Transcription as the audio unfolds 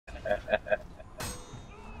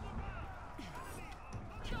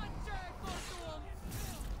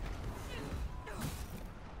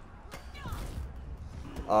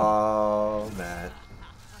Oh man.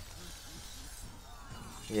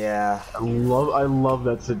 Yeah. I love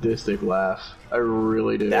that sadistic laugh. I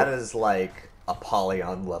really do. That is like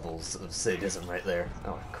Apollyon levels of sadism right there.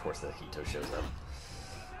 Oh, of course the Hito shows up.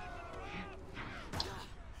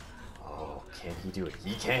 Oh, can he do it?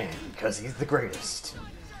 He can, because he's the greatest.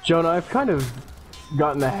 Jonah, I've kind of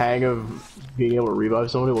gotten the hang of being able to revive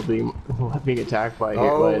somebody while being attacked by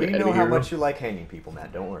Oh, we know how much you like hanging people,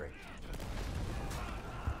 Matt. Don't worry.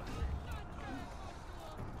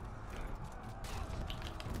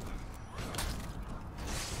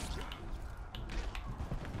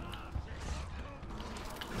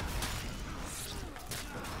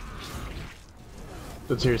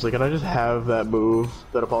 But seriously, can I just have that move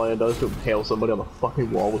that Apollyon does to impale somebody on the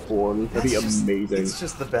fucking wall with Thorn? That'd be amazing. It's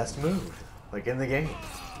just the best move, like in the game.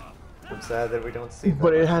 I'm sad that we don't see that.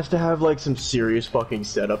 But it has to have like some serious fucking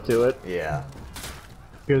setup to it. Yeah.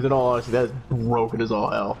 Because in all honesty, that's broken as all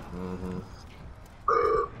hell. Mm-hmm.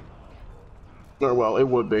 Or well, it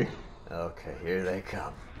would be. Okay, here they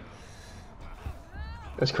come.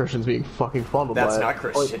 As Christian's being fucking fondled by it. That's not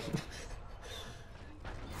Christian.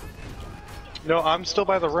 No, I'm still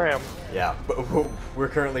by the ram. Yeah, but we're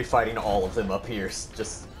currently fighting all of them up here,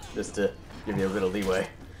 just to give you a bit of leeway.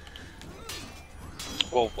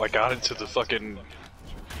 Well, I got into the fucking...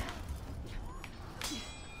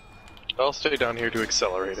 I'll stay down here to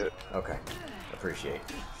accelerate it. Okay, appreciate.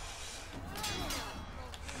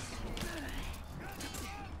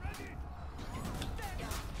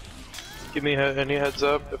 Give me any heads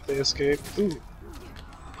up if they escape. Ooh.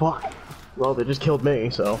 Fuck. Well, they just killed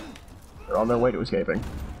me, so they're on their way to escaping.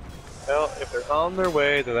 Well, if they're on their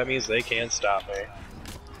way, then that means they can't stop me.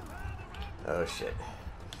 Oh shit.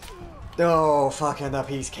 No, fucking the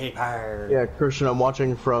Peacekeeper. Yeah, Christian, I'm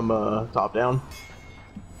watching from top down.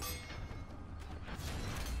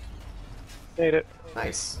 Made it.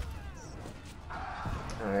 Nice.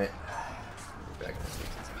 Alright.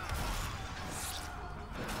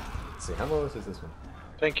 Let's see, how low is this one?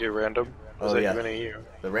 Thank you, random. Was that even a you?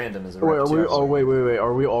 The random is a wait, wait.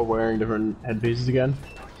 Are we all wearing different headpieces again?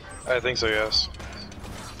 I think so, yes.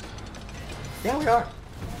 Yeah, we are.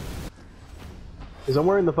 Because I'm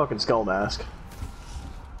wearing the fucking skull mask.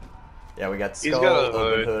 Yeah, we got He's skull, got a open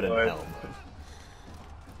hood, hood, and but... helm.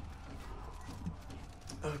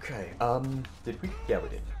 Okay, did we? Yeah, we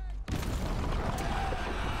did.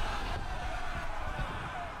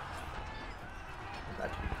 About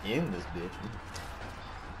to begin this bitch.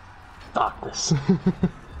 Darkness.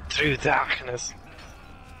 Through darkness.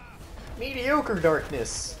 Mediocre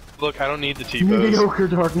darkness. Look, I don't need the T-pose. Mediocre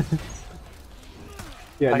darkness.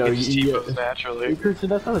 Yeah, I no, can just T-pose naturally. Christian,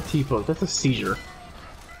 that's not a T-pose, that's a seizure.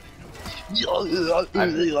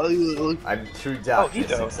 I'm true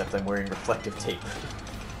darkness, except I'm wearing reflective tape.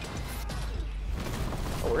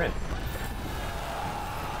 Oh, we're in.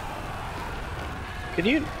 Can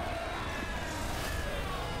you...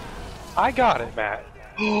 I got it, Matt.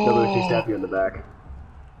 No, she stabbed you in the back.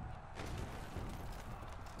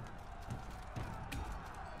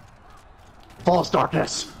 False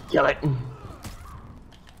darkness! Kill it!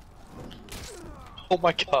 Oh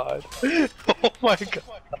my god. Oh my god.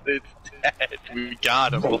 It's dead. We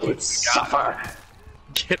got him. Make it suffer!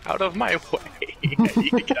 Get out of my way. I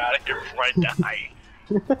need to get out of here before I die.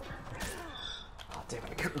 Oh, damn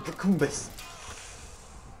it. Kumbis.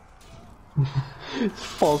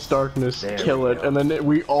 False darkness, There kill we it, go. and then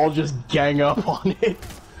we all just gang up on it.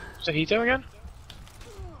 Is it Hito again?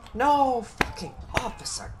 No, fucking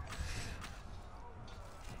officer.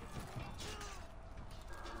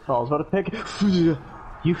 Oh, I was about to pick.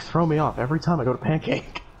 You throw me off every time I go to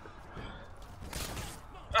pancake.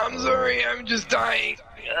 I'm sorry, I'm just dying.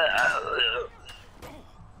 I'm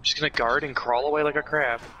just gonna guard and crawl away like a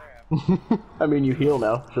crab. I mean, you heal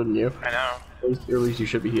now, shouldn't you? I know. At least you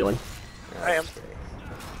should be healing. I am.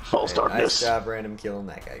 False darkness. Nice job, random killing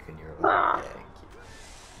that guy. Can you? Ah. Thank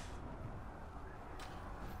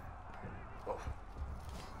you.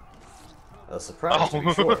 Oh. A surprise, to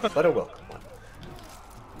be sure, but a welcome one.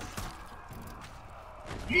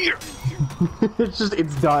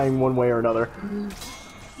 It's dying one way or another.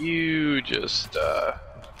 You just,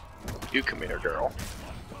 you come here, girl.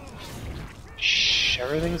 Shh,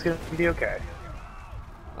 everything's gonna be okay.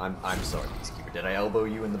 I'm sorry, Peacekeeper. Did I elbow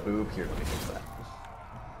you in the boob? Here, let me fix that.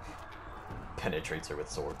 Penetrates her with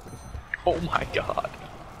sword. Oh my god.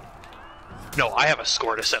 No, I have a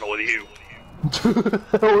score to settle with you.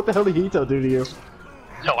 What the hell did Hito do to you?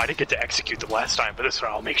 No, I didn't get to execute them last time, but this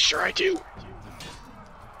one I'll make sure I do.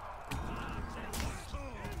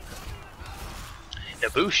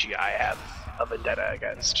 Nabushi I have a vendetta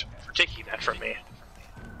against for taking that from me.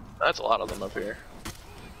 That's a lot of them up here.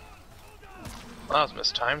 That was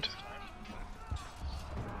mistimed.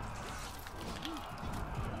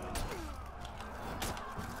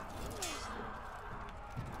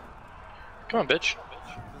 Come on, bitch.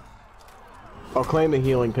 I'll claim the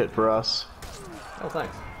healing pit for us. Oh,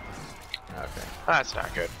 thanks. Okay. That's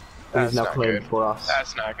not good. He's That's now not claimed good. for us.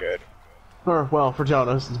 That's not good. Or, well, for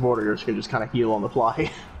Jonas, his warriors can just kind of heal on the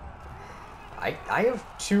fly. I have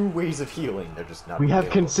 2 ways of healing. They're just not. We have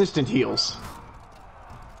available. consistent heals.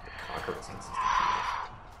 Conqueror's consistent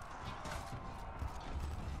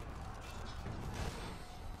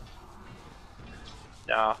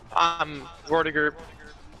No, Vortiger,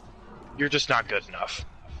 you're just not good enough.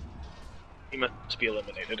 You must be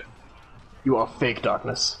eliminated. You are fake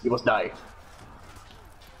darkness. You must die.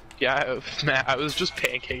 Yeah, Matt, I was just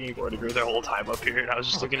pancaking Vortiger the whole time up here, and I was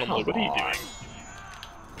just looking at him like, what are you doing?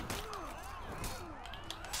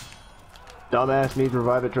 Dumbass needs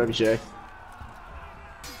revived trebuchet.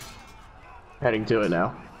 Heading to it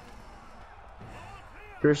now.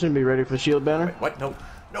 Christian, be ready for the shield banner. Wait, what? No.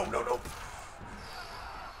 No, no, no.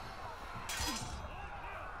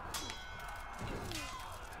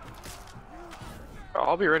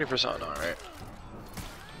 I'll be ready for something, alright.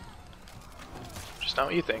 Just not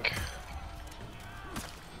what you think.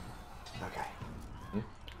 Okay.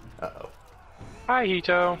 Uh-oh. Hi,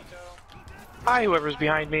 Hito. Hi, whoever's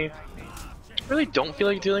behind me. Really don't feel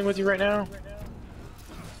like dealing with you right now.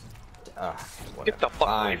 Get the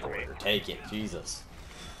fuck away from me. Take it, Jesus.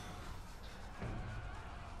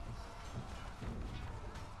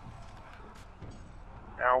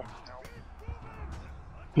 Ow.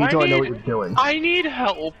 Hito, I know what you're doing. I need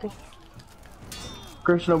help.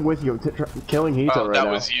 Christian, I'm with you. I'm killing Hito right now.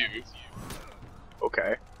 That was you.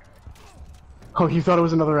 Okay. Oh, you thought it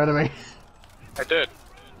was another enemy. I did.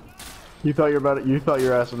 You thought your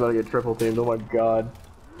ass was about to get triple teamed. Oh my god.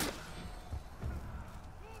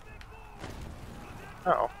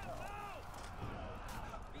 Oh.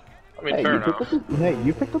 I mean, Hey, fair you enough.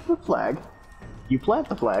 you picked up the flag. You plant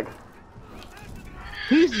the flag.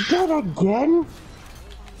 He's dead again?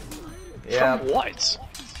 Yeah. From what?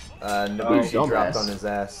 Nabushi Oh, dropped dumbass. on his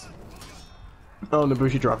ass. Oh,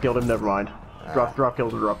 Nabushi drop killed him. Never mind. Drop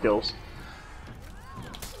kills or drop kills.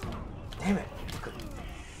 Damn it.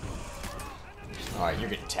 Alright, you're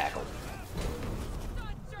getting tackled.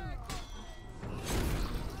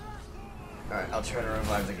 Alright, I'll try to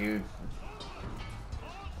revive the dude.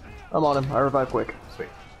 I'm on him. I revive quick. Sweet.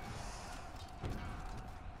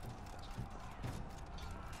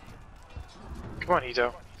 Come on,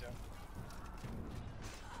 Hito.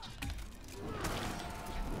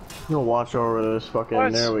 I'm gonna watch over this fucking.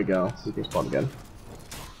 What? There we go. We can spawn again.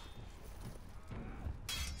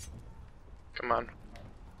 Come on.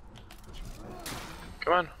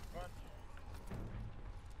 Come on.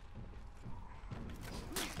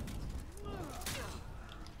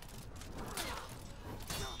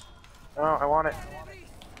 No, I want it.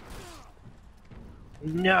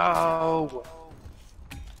 No!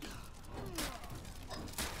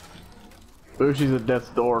 Bushi's at death's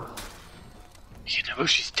door. You know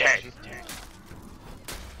she's dead.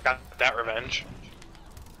 Got that revenge.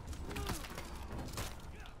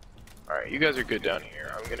 Alright, you guys are good down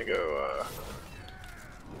here. I'm gonna go,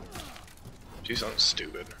 do something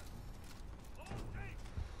stupid.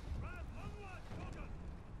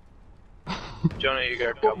 Jonah, you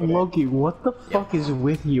got company. Loki, what the fuck is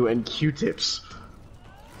with you and Q-tips?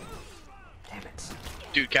 Damn it.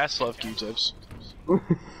 Dude, cats love Q-tips.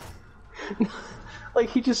 Like,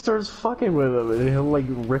 he just starts fucking with him and he'll, like,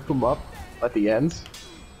 rip him up at the end.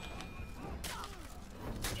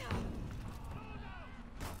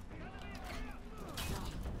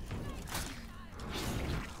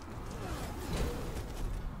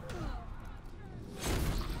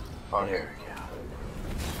 Oh, there we go.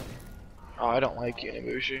 Oh, I don't like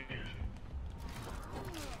Unibushi.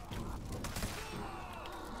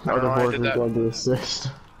 Other I board did is that. going to assist.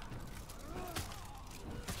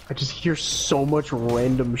 I just hear so much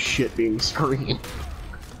random shit being screamed.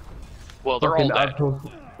 Well, they're all dead.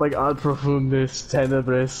 Like ad profundis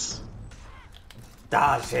tenebris.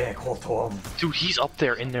 Daje Kotom. Dude, he's up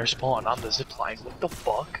there in their spawn on the zipline. What the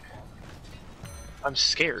fuck? I'm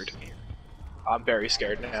scared. I'm very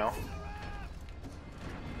scared now.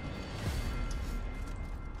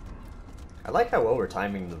 I like how well we're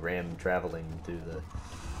timing the ram traveling to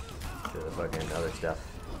the fucking other stuff.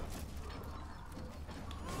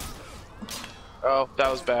 Oh, that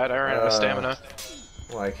was bad. I ran out of stamina.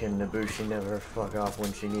 Why can Nabushi never fuck off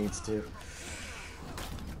when she needs to?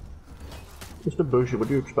 Mr. Bushi, what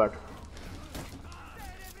do you expect?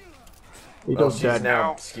 He Well, does she's dead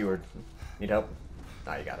now now. skewered. Need help?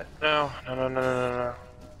 Ah, you got it. No, no, no, no, no, no,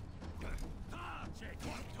 no.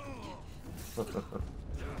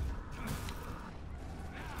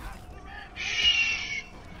 Shh.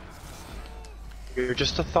 You're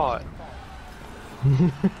just a thought.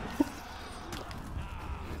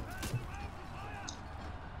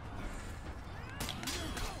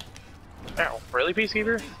 Ow, really,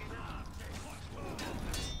 Peacekeeper?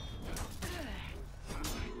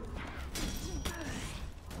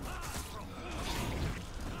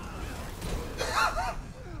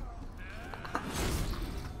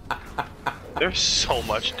 There's so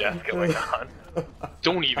much death going on.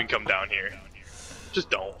 Don't even come down here.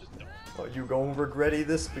 Just don't. Oh, you gonna regretty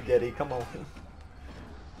this spaghetti? Come on.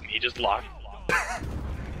 He just locked.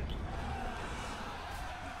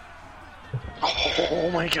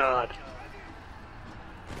 Oh my god.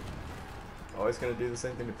 Always gonna do the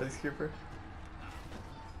same thing to Peacekeeper?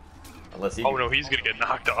 Unless he. Oh no, he's gonna get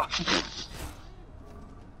knocked off.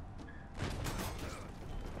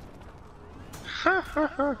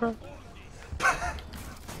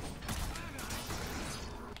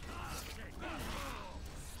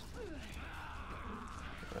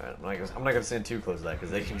 Alright, I'm not gonna stand too close to that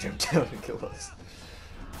because they can jump down and kill us.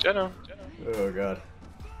 I know. Oh god.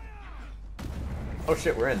 Oh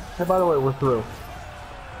shit, we're in. Hey, by the way, we're through.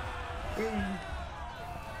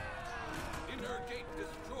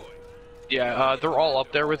 Yeah, they're all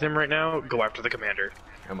up there with him right now. Go after the commander.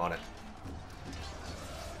 I'm on it.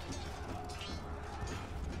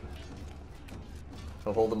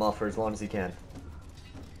 He'll hold him off for as long as he can.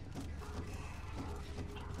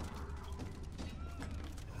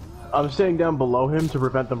 I'm staying down below him to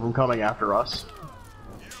prevent them from coming after us.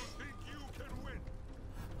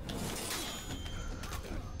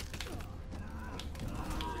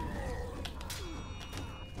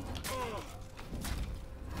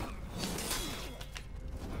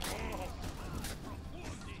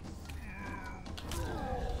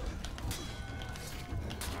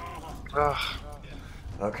 Ugh.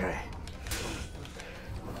 Okay.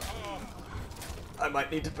 I might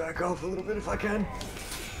need to back off a little bit if I can.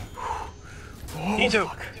 Oh, Me too.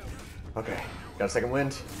 fuck. Okay, got a second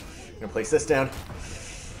wind. Gonna place this down.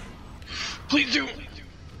 Please do.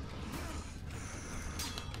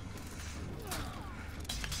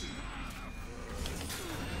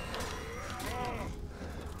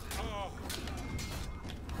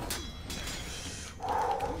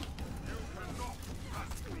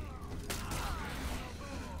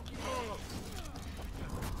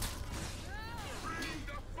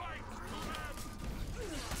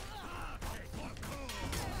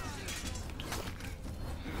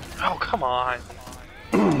 Oh, come on.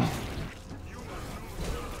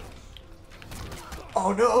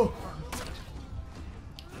 Oh no!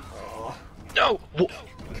 No!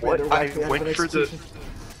 What? I went for the...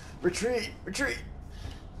 Retreat! Retreat!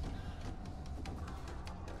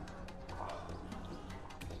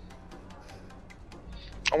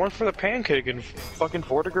 I went for the pancake and fucking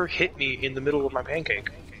Vortiger hit me in the middle of my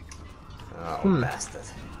pancake. Oh, bastard.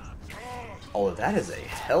 Oh, that is a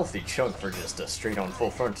healthy chunk for just a straight-on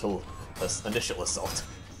full frontal initial assault.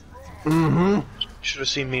 Mm-hmm. Should have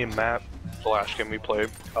seen me and Matt the last game we played.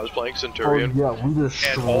 I was playing Centurion. Oh yeah, we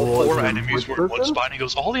destroyed And all four him. enemies were in one spot, and he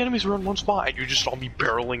goes, all the enemies were in one spot, and you just saw me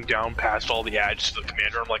barreling down past all the ads to the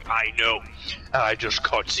commander. I'm like, I know. And I just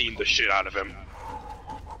cutscened the shit out of him.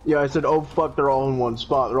 Yeah, I said, oh fuck, they're all in one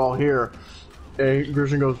spot, they're all here. And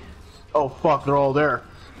Gerson goes, oh fuck, they're all there.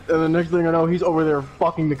 And the next thing I know, he's over there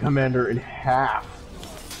fucking the commander in half.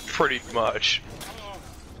 Pretty much.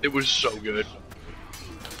 It was so good.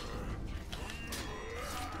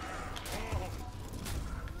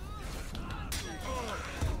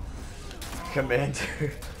 Commander,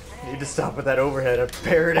 need to stop with that overhead. I've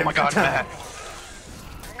parried him. Oh my god, Matt.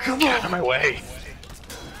 Come Get on! out of my way.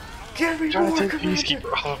 Get me Trying more, to take Commander!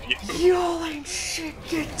 Peacekeeper off you. Y'all ain't shit.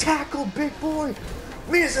 Get tackled, big boy.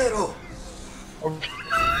 Me zero.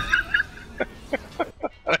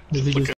 Does he just